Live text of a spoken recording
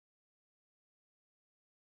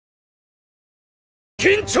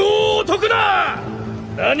緊張を解くな。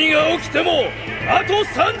何が起きてもあと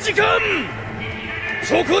3時間。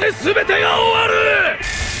そこで全てが終わる。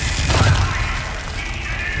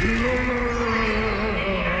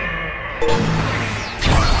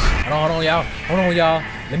Hold on, y'all. Hold on, y'all.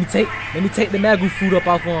 Let me take the Magoo food up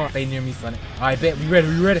off on. Stay near me, son. All right, bet. We ready.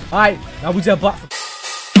 All right, now we just box.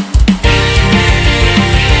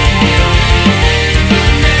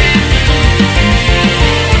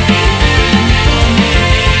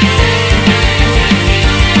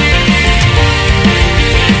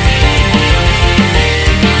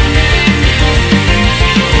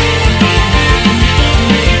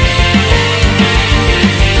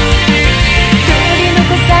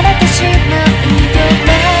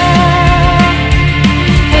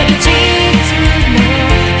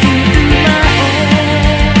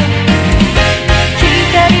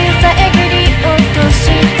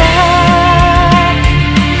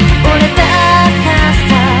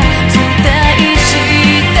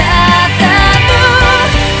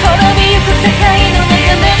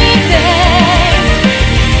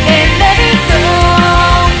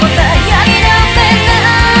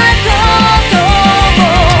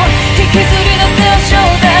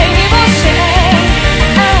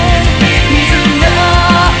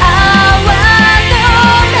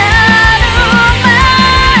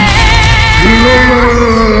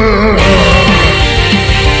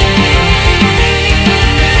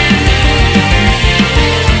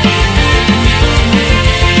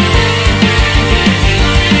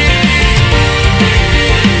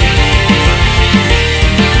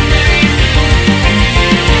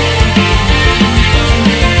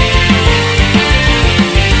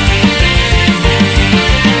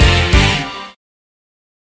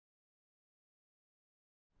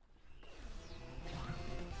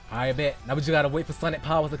 Alright, bet. Now we just gotta wait for Sonic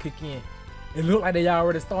powers to kick in. It looked like they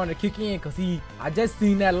already starting to kick in because I just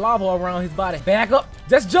seen that lava around his body. Back up.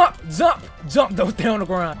 Just jump. Don't stay on the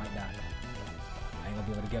ground. Might die. I ain't gonna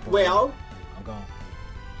be able to get away. Well, I'm gone.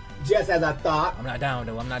 Just as I thought. I'm not down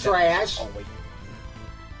though. I'm not Trash. down. Oh, wait.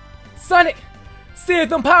 Sonic, see if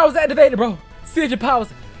them powers activated, bro. See if your powers.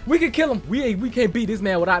 We can kill him. We can't beat this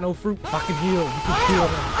man without no fruit. If I can heal, we can kill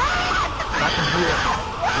him. If I can heal,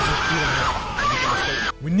 we can kill him.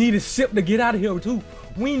 We need a ship to get out of here too.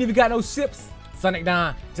 We ain't even got no ships. Sonic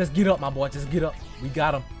down. Just get up, my boy. Just get up. We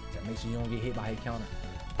got him. Just make sure you don't get hit by his counter.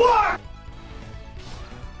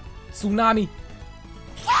 Tsunami.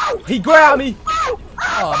 He grabbed me.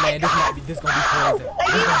 Oh man, this gonna be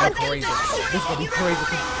crazy. This gonna be crazy.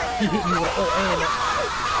 He hit me with an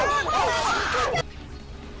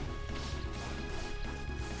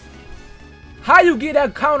How you get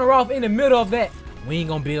that counter off in the middle of that? We ain't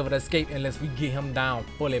gonna be able to escape unless we get him down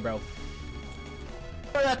fully, bro.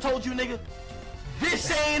 I told you, nigga.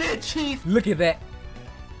 This ain't it, Chief. Look at that.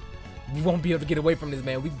 We won't be able to get away from this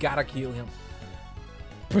man. We gotta kill him.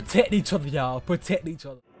 Protect each other, y'all. Protect each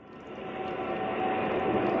other.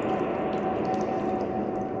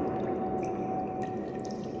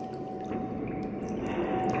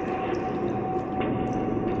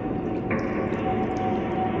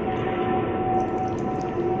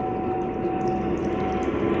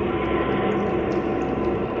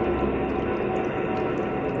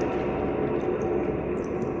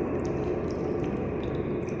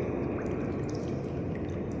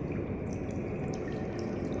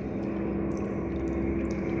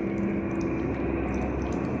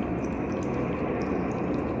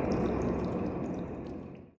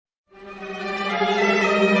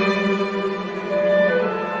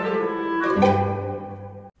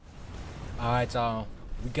 Alright, y'all.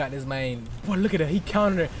 We got this man. Boy, look at it. He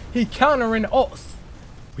countering the ults.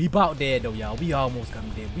 We about dead though, y'all. We almost got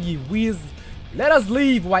him dead. Let us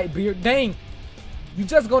leave, Whitebeard. Dang. You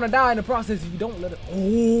just gonna die in the process if you don't let it.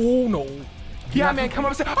 Oh no. Yeah, man, come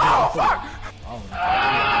up and say, oh fuck! Oh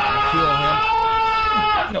no. Kill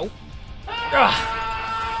him. No.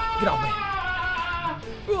 Get off me.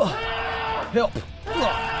 Help.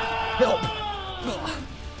 Help.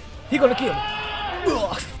 He gonna kill me.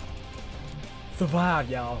 Survive,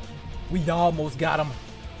 y'all. We almost got him.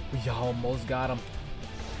 We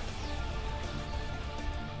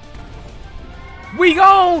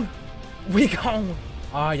gone.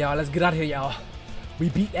 Alright, y'all. Let's get out of here, y'all. We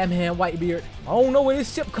beat that man, Whitebeard. I don't know where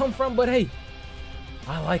this ship come from, but hey,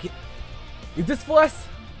 I like it. Is this for us?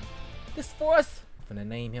 I'm finna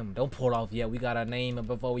name him. Don't pull off yet. We gotta name him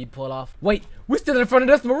before we pull off. Wait, we're still in front of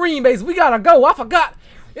this Marine base. We gotta go. I forgot.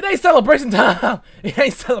 It ain't celebration time. It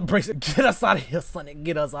ain't celebration. Get us out of here, Sonic.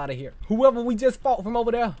 Get us out of here. Whoever we just fought from over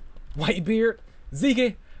there. Whitebeard.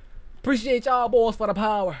 Zeke. Appreciate y'all boys for the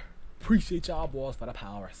power. Appreciate y'all boys for the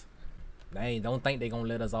powers. Don't think they gonna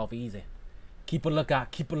let us off easy. Keep a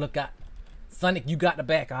lookout. Keep a lookout. Sonic, you got the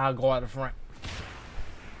back. I'll go out the front.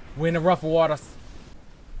 We're in the rough waters.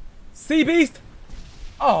 Sea Beast.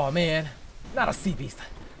 Oh man, not a Sea Beast.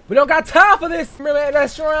 We don't got time for this. Remember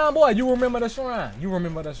that shrine, boy? You remember the shrine. You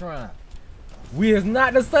remember the shrine. We is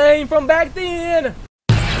not the same from back then.